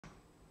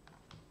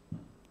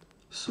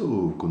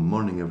So, good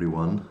morning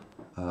everyone.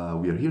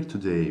 We are here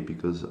today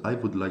because I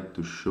would like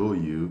to show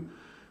you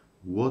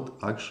what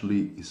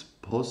actually is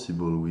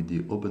possible with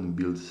the Open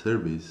Build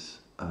service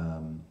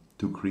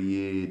to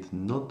create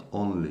not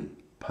only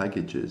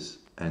packages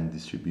and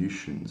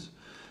distributions,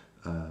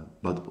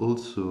 but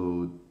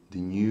also the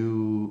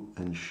new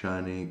and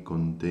shiny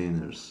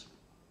containers.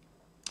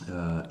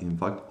 In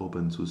fact,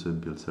 openSUSE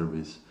build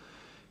service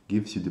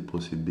gives you the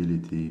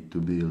possibility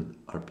to build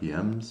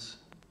RPMs,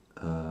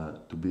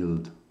 to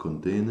build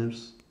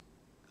containers,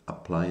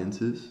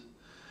 appliances,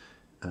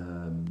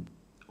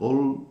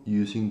 all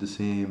using the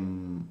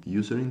same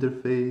user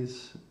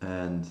interface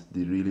and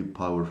the really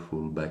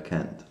powerful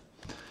backend.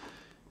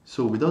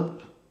 So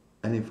without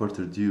any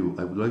further ado,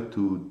 I would like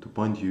to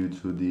point you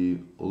to the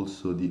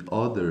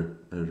other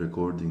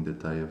recording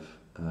that I have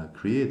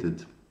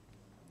created,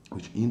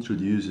 which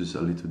introduces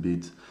a little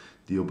bit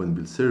the Open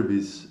Build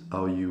service,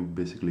 how you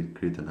basically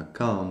create an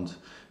account,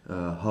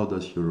 how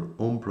does your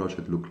own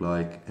project look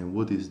like, and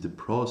what is the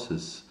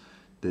process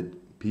that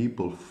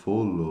people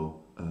follow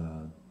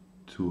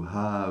to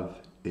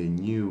have a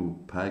new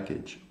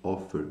package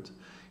offered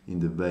in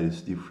the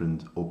various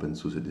different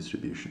openSUSE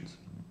distributions.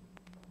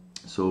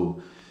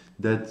 So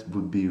that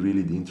would be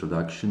really the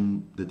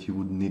introduction that you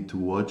would need to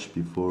watch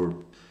before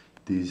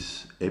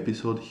this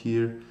episode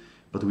here.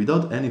 But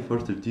without any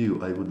further ado,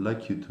 I would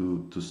like you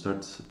to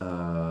start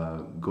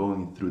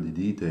going through the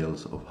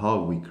details of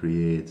how we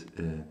create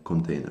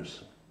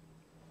containers.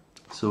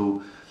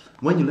 So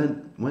when you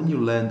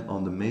land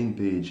on the main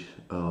page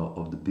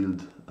of the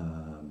build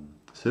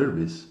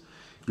service,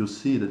 you'll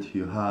see that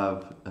you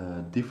have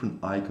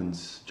different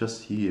icons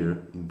just here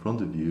in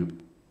front of you,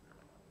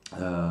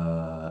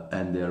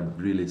 and they are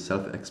really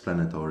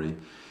self-explanatory.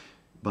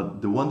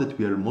 But the one that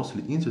we are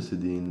mostly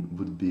interested in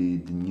would be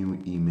the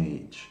new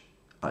image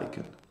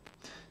icon.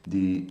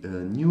 The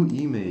new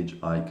image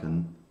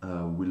icon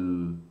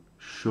will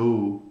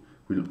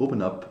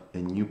open up a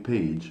new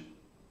page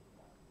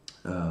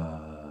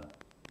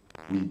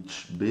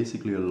which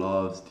basically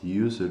allows the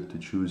user to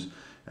choose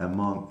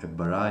among a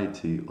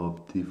variety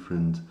of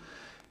different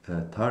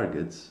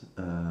targets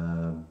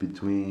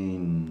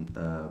between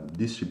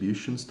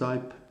distributions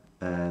type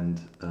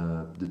and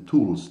the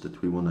tools that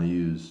we want to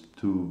use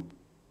to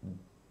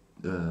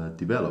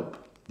develop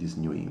this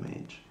new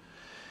image.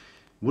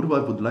 What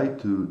I would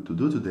like to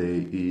do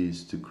today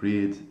is to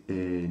create a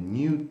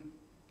new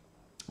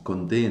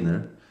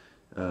container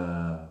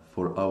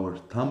for our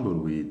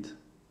Tumbleweed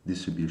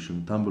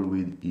distribution.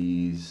 Tumbleweed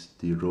is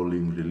the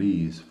rolling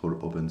release for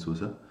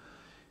openSUSE,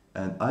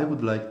 and I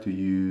would like to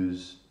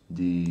use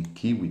the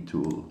Kiwi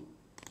tool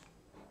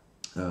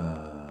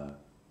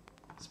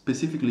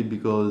specifically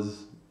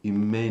because it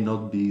may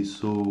not be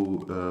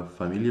so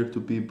familiar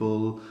to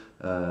people.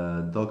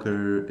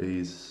 Docker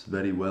is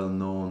very well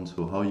known,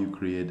 so how you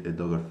create a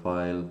Docker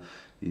file,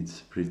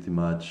 it's pretty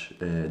much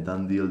a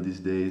done deal these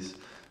days.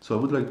 So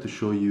I would like to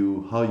show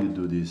you how you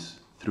do this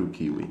through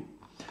Kiwi.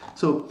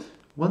 So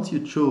once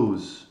you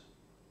chose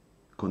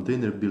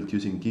container built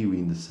using Kiwi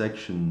in the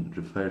section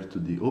referred to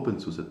the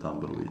openSUSE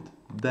Tumbleweed,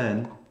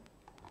 then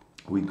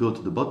we go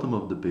to the bottom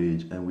of the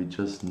page and we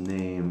just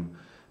name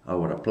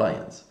our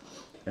appliance.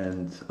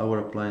 And our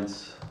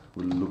appliance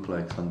will look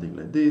like something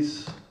like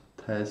this: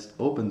 test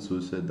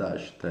openSUSE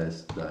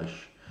test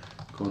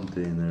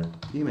container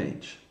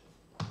image.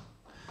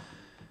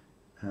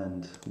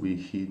 And we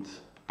hit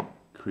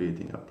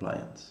creating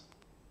appliance.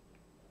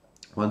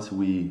 Once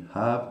we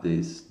have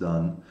this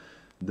done,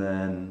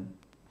 then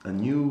a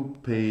new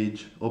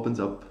page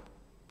opens up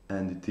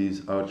and it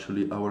is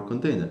actually our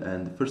container.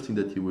 And the first thing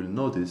that you will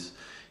notice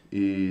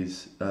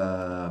is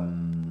that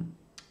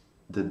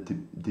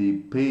the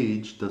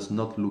page does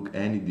not look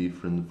any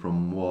different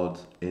from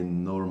what a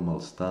normal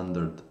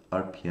standard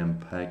RPM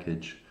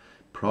package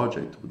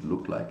project would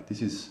look like.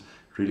 This is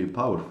really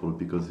powerful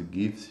because it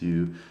gives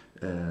you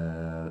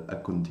a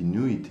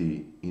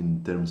continuity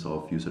in terms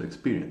of user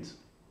experience.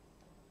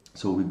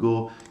 So we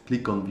go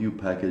click on view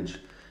package,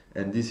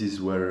 and this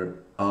is where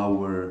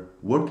our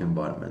work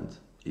environment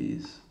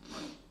is.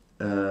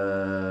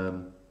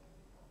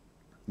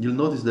 You'll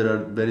notice there are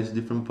various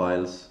different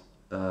files.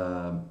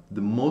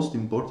 The most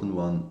important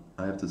one,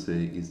 I have to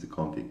say, is the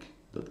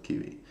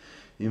config.kiwi.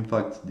 In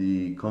fact,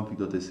 the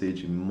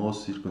config.sh in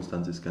most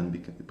circumstances can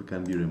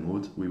be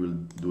removed. We will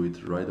do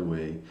it right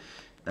away.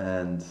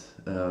 And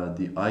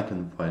the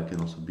icon file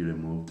can also be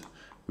removed.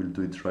 We'll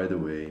do it right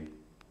away.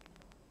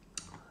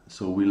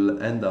 So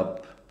we'll end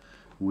up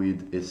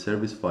with a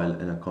service file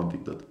and a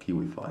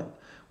config.kiwi file.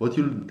 What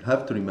you'll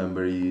have to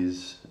remember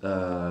is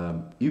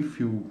if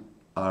you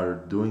are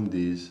doing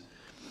this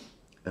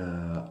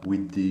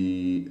with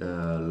the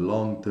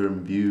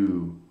long-term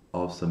view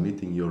of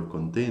submitting your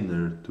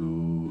container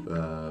to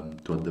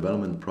a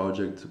development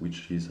project,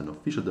 which is an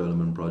official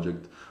development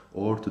project,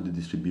 or to the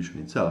distribution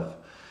itself,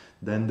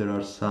 then there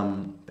are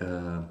some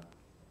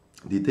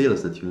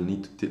details that you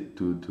need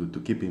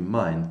to keep in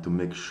mind to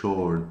make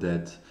sure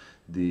that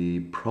the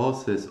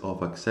process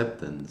of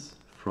acceptance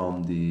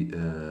from the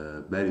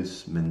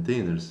various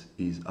maintainers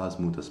is as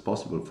smooth as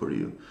possible for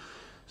you.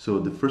 So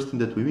the first thing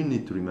that we will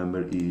need to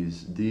remember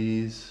is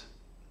this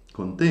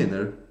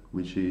container,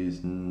 which is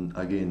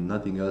again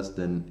nothing else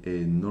than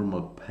a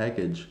normal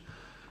package.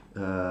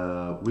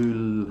 We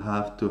will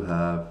have to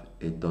have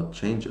a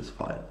 .changes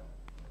file.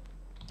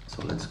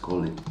 So let's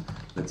call it,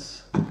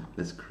 let's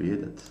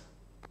create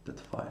that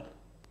file.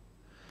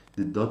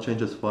 The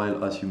 .changes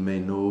file, as you may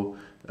know,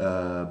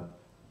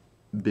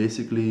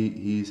 basically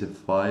is a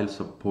file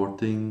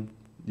supporting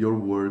your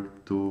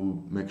work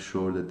to make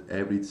sure that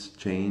every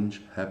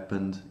change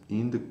happened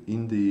in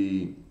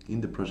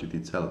the project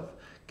itself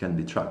can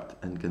be tracked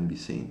and can be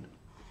seen.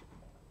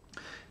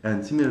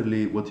 And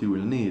similarly, what you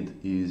will need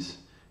is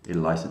a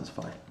license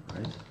file,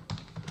 right?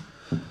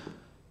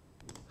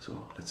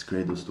 So let's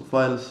create those two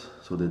files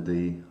so that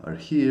they are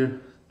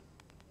here,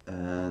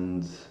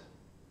 and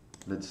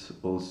let's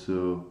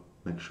also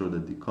make sure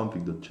that the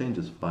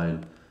config.changes file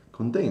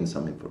contains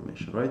some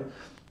information, right?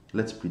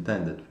 Let's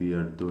pretend that we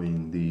are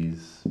doing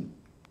these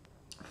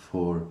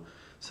for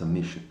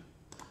submission.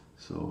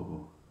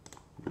 So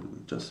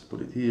we'll just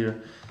put it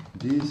here.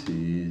 This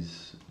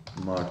is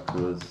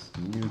Marco's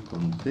new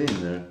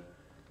container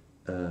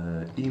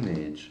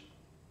image.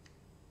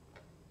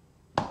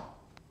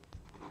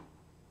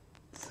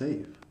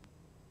 Save.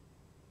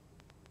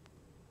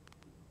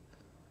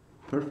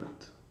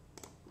 Perfect.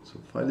 So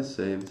file is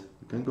saved.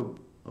 You can go.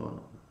 Oh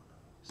no,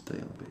 stay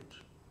on the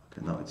page.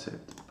 Okay, now it's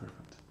saved.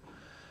 Perfect.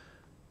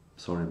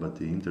 Sorry, but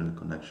the internet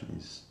connection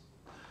is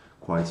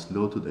quite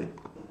slow today.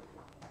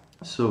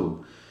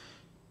 So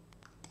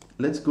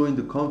let's go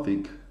into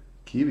config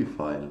kiwi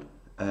file,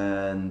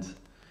 and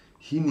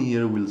in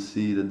here we'll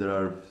see that there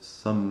are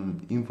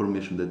some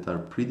information that are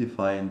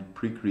predefined,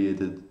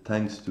 pre-created,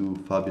 thanks to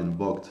Fabian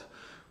Vogt,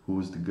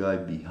 who's the guy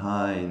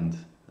behind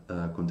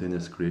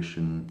containers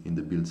creation in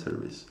the build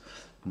service.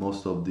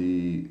 Most of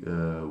the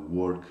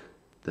work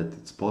that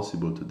it's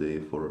possible today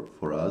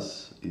for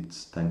us,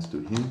 it's thanks to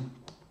him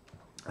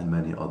and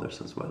many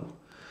others as well.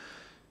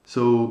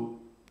 So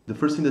the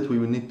first thing that we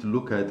will need to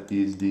look at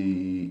is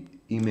the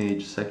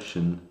image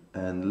section,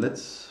 and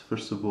let's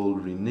first of all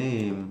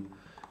rename,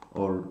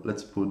 or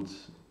let's put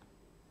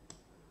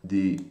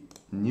the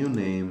new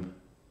name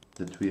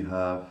that we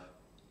have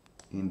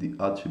in the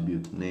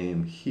attribute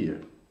name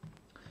here.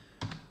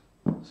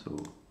 So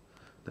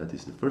that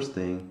is the first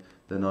thing.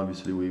 Then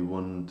obviously we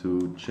want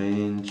to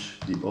change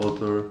the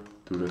author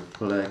to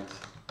reflect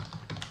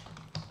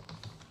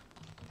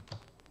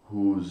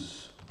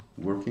who's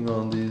working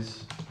on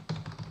this,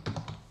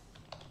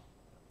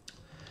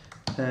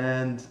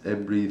 and a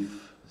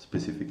brief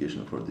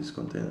specification for this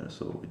container.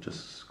 So we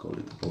just call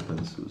it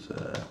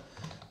openSUSE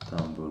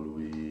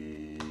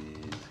tumbleweed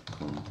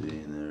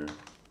container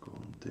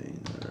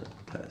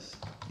test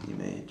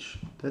image.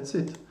 That's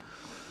it.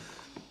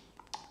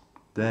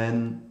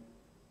 Then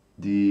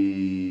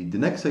the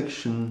next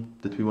section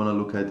that we want to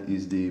look at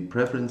is the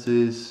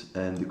preferences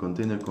and the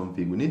container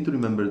config. We need to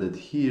remember that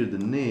here the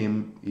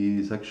name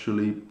is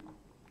actually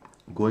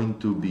going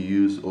to be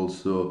used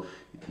also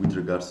with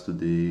regards to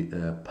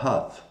the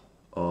path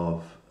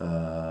of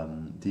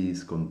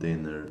this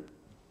container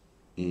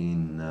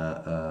in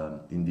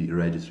the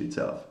registry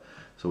itself.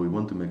 So we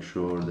want to make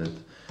sure that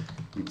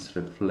it's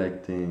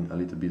reflecting a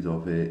little bit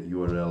of a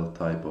URL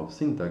type of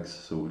syntax.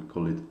 So we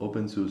call it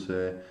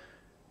openSUSE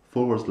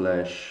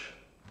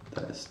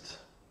 /test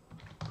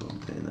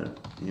container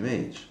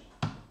image.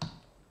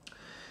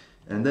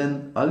 And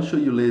then I'll show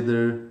you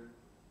later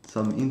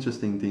some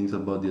interesting things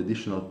about the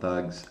additional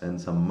tags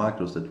and some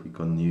macros that we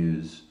can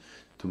use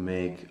to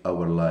make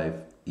our life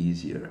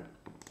easier.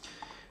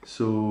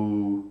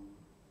 So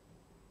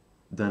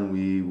then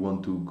we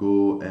want to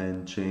go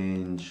and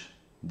change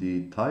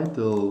the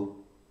title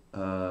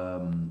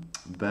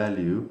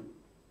value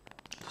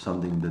to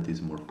something that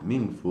is more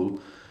meaningful.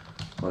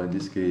 Well, in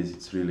this case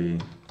it's really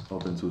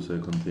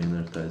openSUSE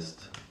container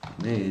test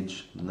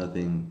image,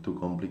 nothing too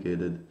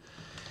complicated.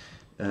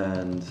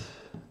 And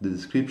the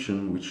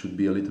description, which should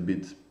be a little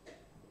bit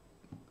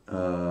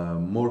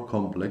more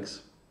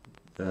complex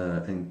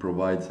and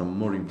provide some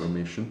more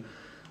information.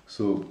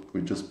 So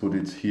we just put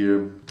it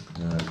here.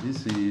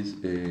 This is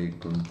a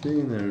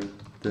container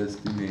test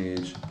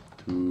image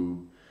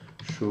to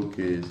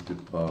showcase the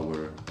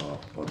power of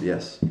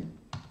ODS.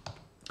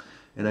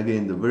 And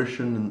again, the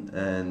version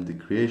and the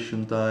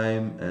creation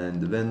time and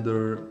the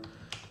vendor,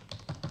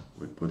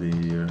 we put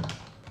here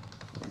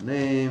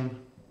name,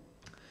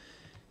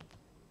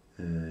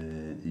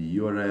 the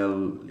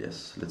URL,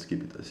 yes, let's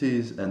keep it as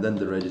is, and then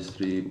the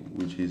registry,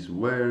 which is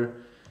where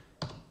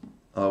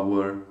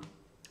our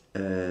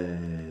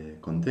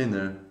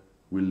container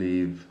will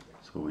live.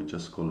 So we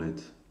just call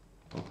it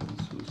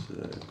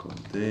openSUSE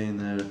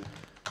container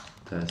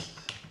test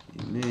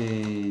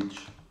image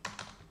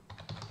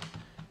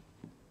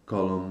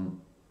column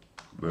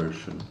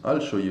version. I'll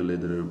show you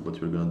later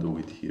what we're gonna do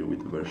with here with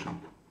the version.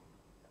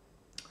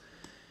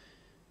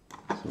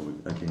 So we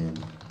again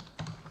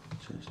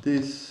change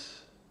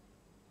this,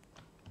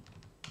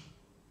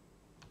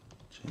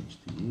 change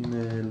the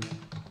email,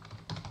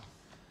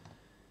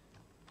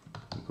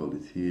 call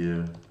it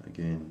here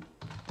again.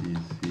 This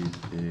is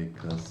a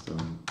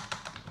custom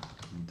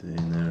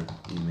container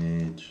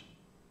image.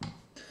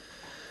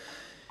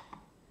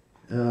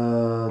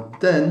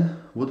 Then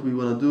what we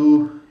want to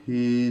do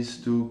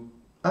is to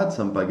add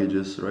some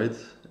packages, right?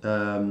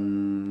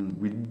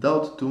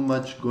 Without too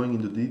much going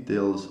into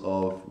details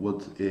of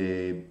what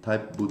a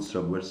type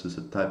bootstrap versus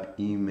a type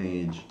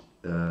image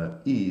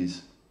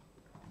is,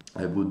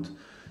 I would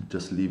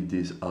just leave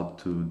this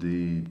up to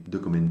the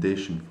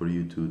documentation for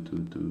you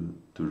to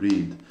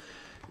read.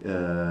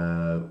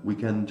 We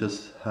can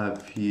just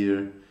have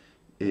here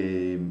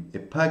a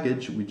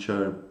package which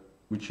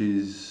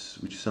is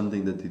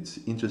something that it's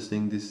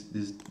interesting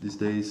these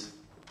days,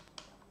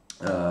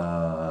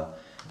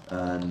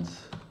 and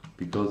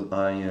because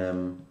I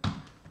am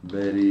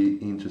very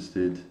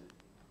interested,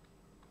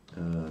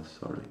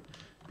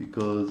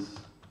 because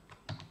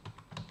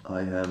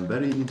I am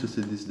very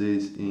interested these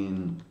days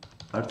in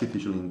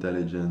artificial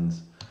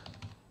intelligence,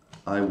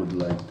 I would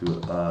like to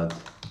add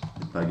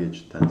the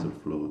package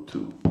TensorFlow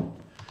 2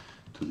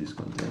 to this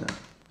container,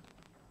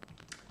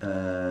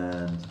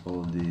 and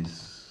all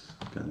this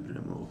can be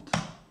removed.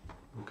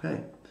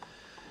 Okay,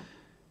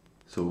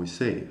 so we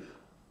save.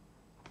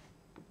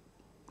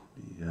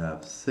 We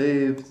have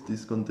saved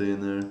this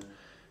container,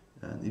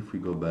 and if we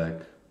go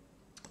back,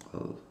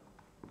 well,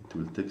 it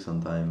will take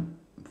some time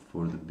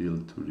for the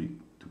build to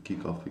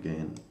kick off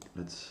again.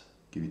 Let's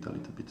give it a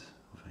little bit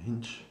of a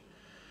hint.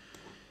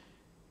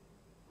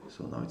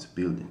 So now it's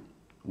building.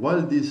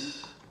 While the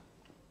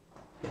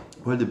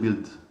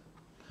build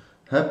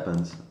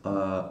happens,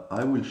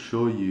 I will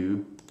show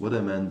you what I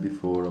meant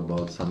before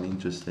about some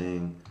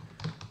interesting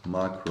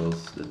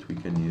macros that we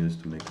can use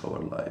to make our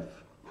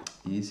life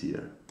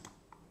easier.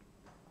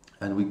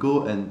 And we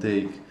go and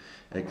take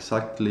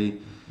exactly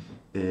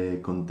a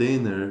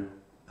container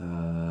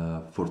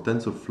for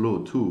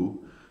TensorFlow 2,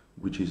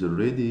 which is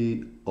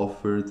already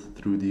offered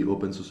through the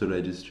openSUSE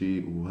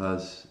registry, who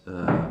has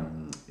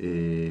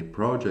a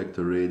project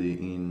already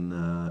in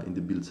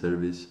the build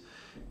service.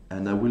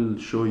 And I will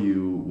show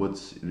you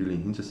what's really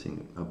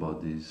interesting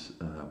about these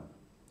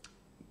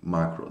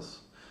macros.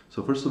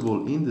 So first of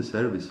all, in the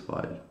service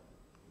file,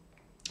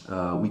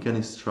 we can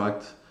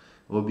instruct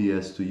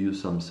OBS to use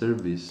some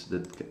service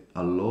that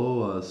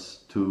allow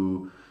us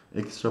to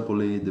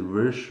extrapolate the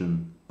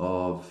version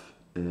of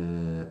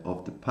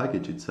the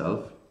package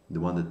itself, the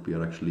one that we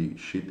are actually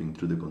shipping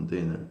through the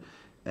container,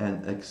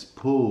 and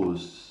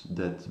expose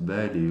that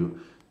value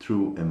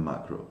through a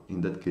macro.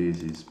 In that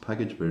case, is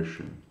package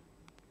version,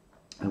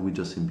 and we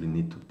just simply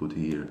need to put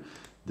here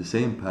the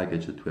same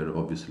package that we are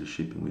obviously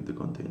shipping with the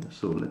container.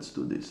 So let's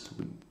do this.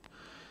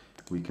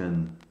 We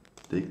can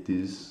take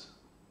this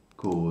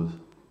code,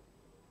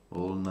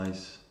 all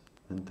nice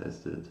and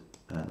tested,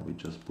 and we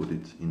just put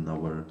it in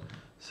our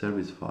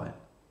service file.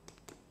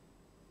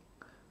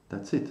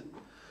 That's it.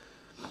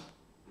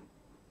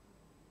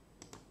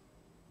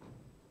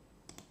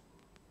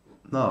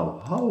 Now,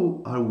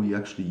 how are we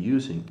actually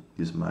using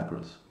these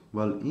macros?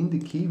 Well, in the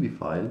Kiwi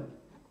file,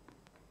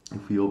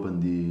 if we open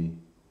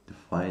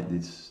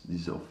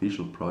this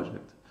official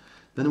project,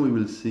 then we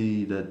will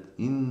see that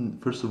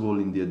first of all,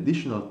 in the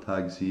additional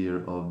tags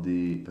here of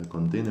the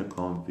container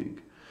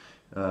config,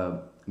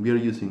 we are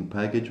using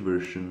package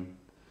version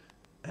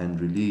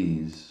and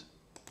release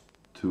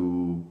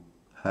to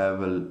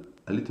have a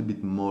little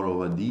bit more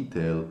of a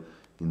detail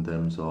in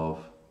terms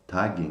of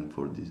tagging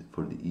for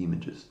the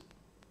images,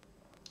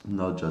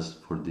 not just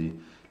for the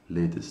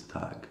latest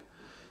tag.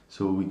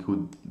 So we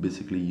could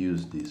basically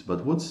use this.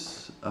 But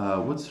what's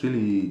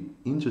really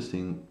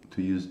interesting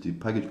to use the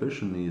package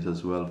version is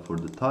as well for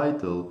the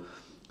title,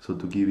 so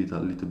to give it a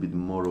little bit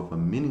more of a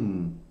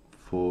meaning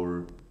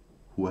for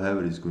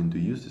whoever is going to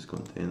use this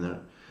container,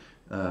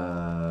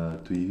 to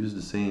use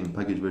the same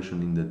package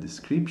version in the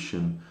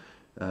description,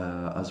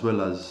 as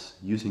well as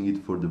using it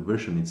for the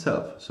version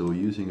itself. So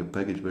using a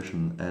package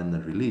version and a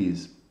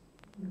release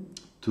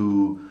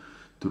to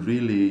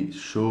really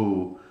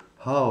show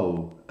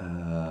how,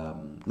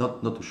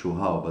 not to show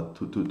how, but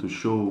to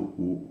show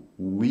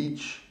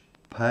which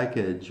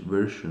package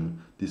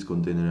version this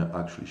container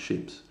actually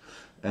ships.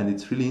 And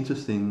it's really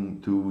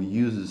interesting to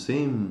use the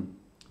same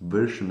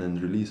version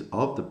and release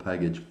of the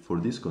package for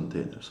this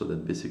container, so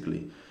that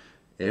basically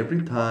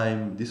every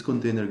time this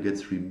container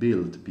gets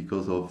rebuilt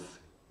because of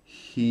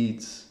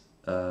its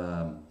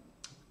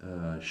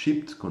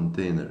shipped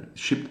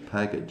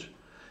package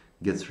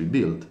gets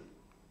rebuilt,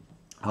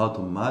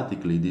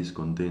 automatically this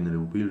container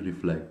will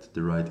reflect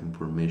the right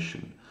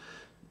information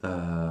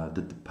that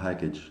the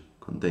package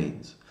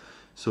contains.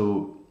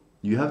 So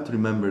you have to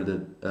remember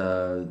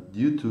that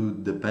due to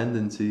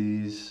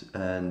dependencies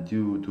and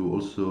due to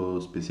also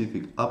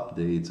specific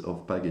updates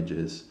of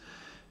packages,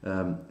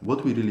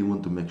 what we really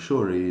want to make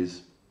sure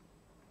is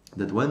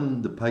that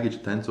when the package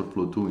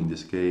TensorFlow 2 in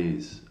this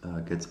case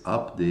gets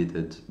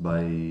updated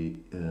by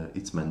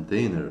its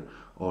maintainer,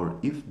 or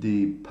if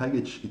the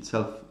package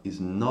itself is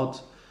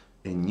not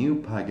a new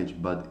package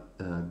but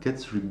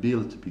gets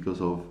rebuilt because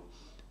of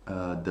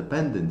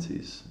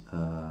dependencies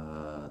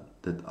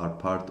that are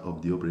part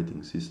of the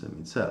operating system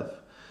itself.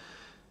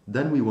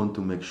 Then we want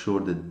to make sure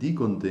that the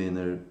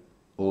container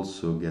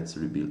also gets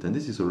rebuilt, and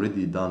this is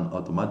already done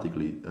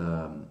automatically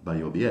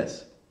by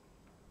OBS.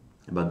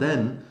 But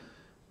then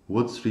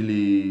what's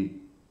really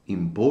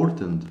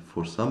important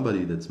for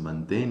somebody that's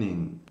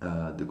maintaining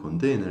the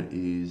container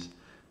is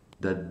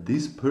that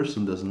this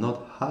person does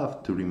not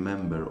have to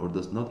remember, or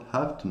does not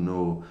have to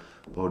know,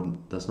 or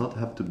does not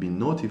have to be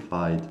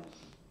notified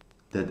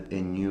that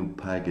a new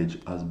package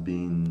has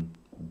been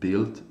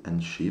built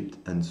and shipped,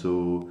 and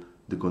so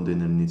the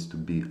container needs to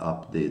be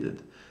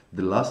updated.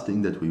 The last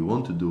thing that we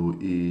want to do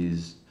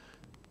is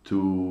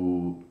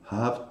to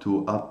have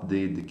to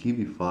update the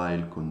Kiwi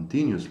file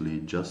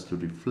continuously just to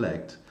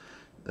reflect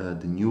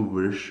the new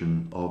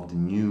version of the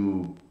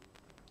new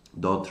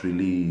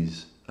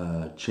 .release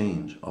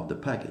change of the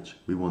package.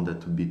 We want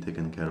that to be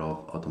taken care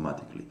of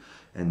automatically,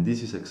 and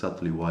this is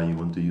exactly why you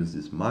want to use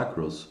these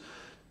macros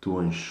to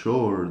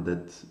ensure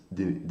that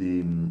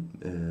the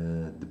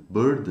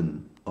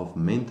burden of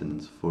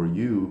maintenance for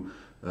you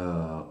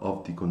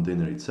of the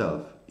container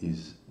itself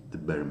is the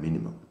bare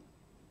minimum.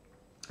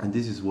 And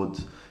this is what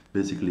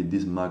basically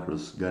these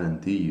macros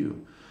guarantee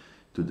you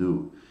to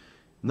do.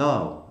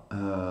 Now,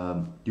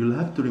 you'll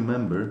have to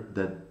remember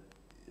that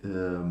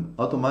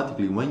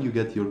automatically when you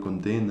get your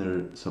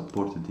container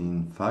supported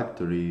in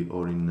factory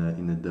or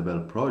in a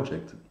developed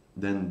project,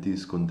 then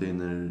this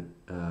container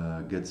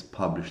gets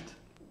published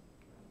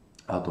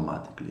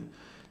automatically.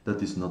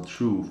 That is not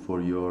true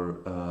for your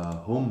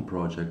home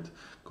project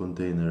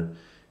container.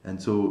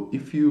 And so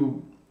if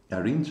you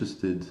are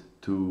interested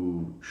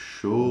to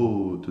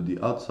show to the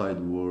outside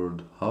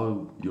world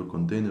how your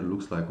container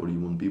looks like, or you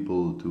want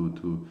people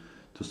to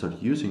start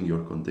using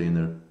your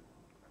container,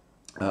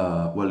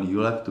 well,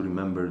 you'll have to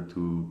remember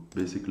to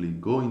basically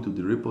go into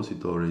the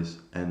repositories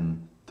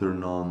and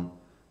turn on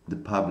the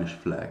publish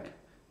flag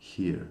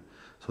here,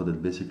 so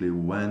that basically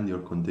when your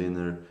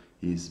container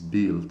is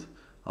built,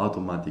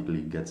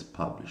 automatically gets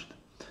published.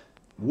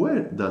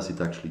 Where does it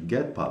actually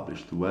get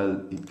published?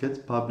 Well, it gets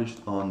published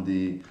on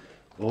the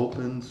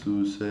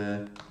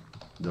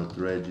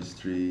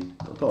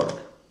openSUSE.registry.org.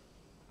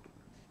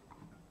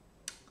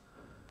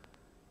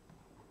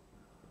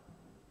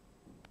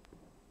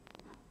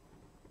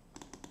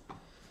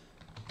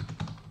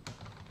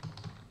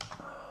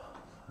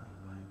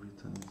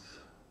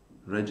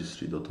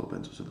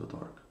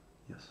 Registry.opensuse.org.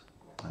 Yes,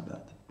 my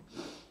bad.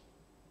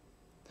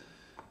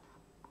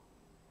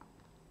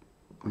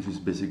 Which is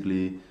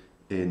basically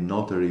a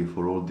notary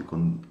for all the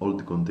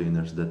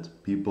containers that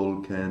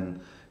people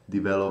can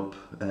develop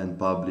and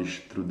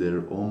publish through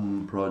their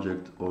own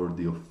project, or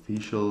the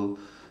official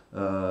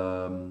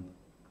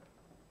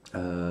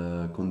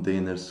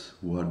containers,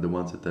 who are the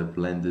ones that have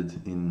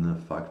landed in a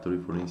factory,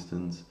 for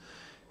instance.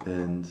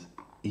 And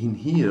in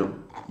here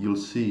you'll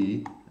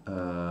see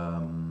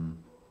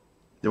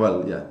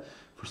well, yeah,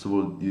 first of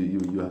all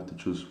you have to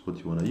choose what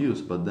you want to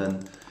use, but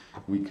then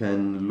we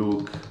can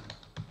look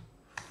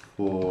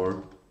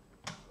for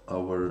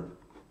our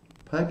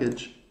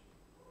package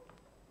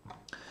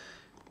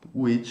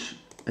which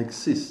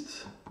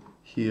exists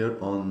here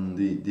on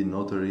the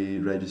notary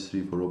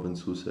registry for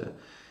openSUSE,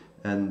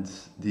 and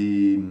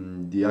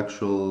the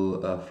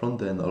actual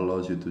front end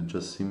allows you to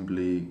just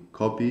simply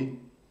copy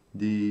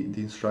the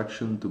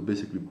instruction to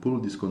basically pull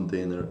this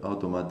container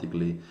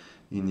automatically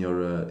in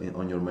your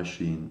on your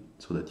machine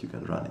so that you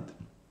can run it.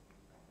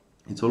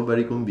 It's all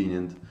very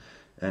convenient,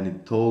 and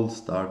it all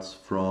starts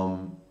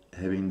from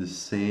having the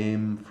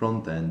same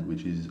front end,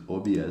 which is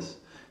OBS,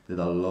 that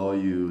allow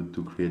you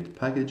to create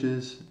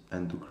packages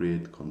and to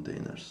create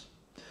containers.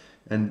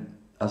 And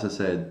as I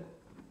said,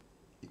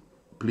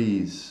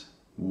 please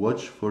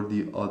watch for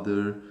the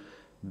other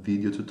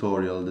video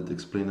tutorial that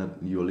explain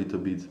you a little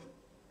bit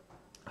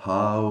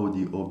how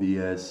the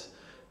OBS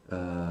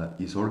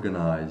is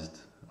organized,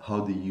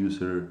 how the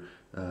user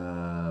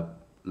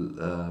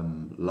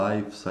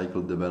life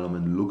cycle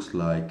development looks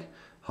like,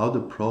 how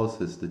the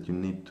process that you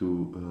need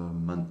to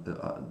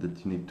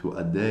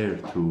adhere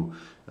to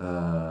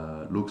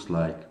looks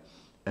like.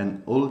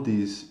 And all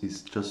this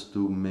is just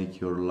to make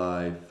your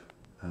life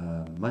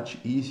much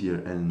easier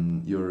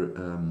and your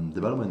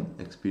development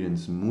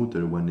experience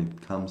smoother when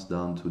it comes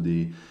down to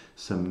the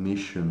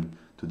submission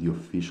to the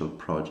official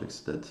projects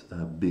that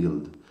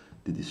build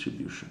the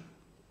distribution.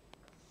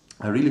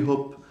 I really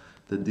hope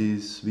that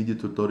this video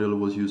tutorial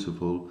was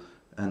useful,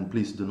 and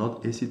please do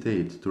not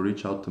hesitate to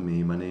reach out to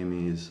me. My name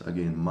is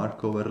again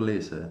Marco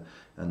Varlese,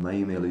 and my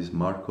email is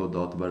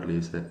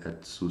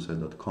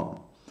marco.varlese@suse.com.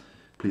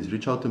 Please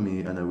reach out to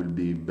me and I will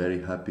be very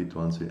happy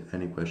to answer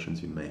any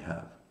questions you may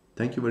have.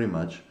 Thank you very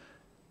much.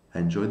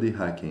 Enjoy the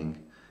hacking,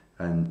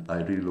 and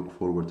I really look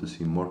forward to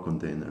seeing more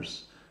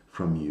containers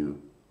from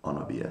you on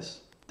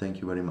OBS.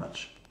 Thank you very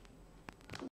much.